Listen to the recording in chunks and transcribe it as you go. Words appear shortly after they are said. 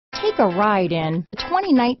Take a ride in the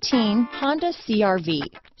 2019 Honda CR-V.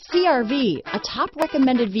 CR-V, a top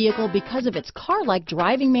recommended vehicle because of its car-like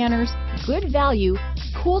driving manners, good value,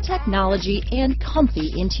 cool technology, and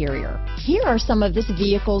comfy interior. Here are some of this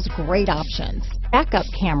vehicle's great options: backup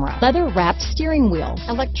camera, leather-wrapped steering wheel,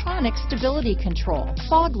 electronic stability control,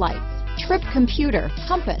 fog lights, trip computer,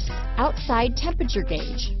 compass, outside temperature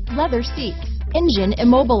gauge, leather seats, engine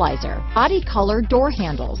immobilizer, body color door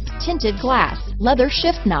handles, tinted glass, leather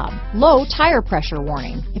shift knob, low tire pressure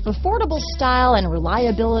warning. If affordable style and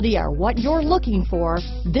reliability are what you're looking for,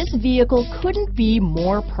 this vehicle couldn't be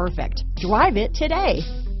more perfect. Drive it today.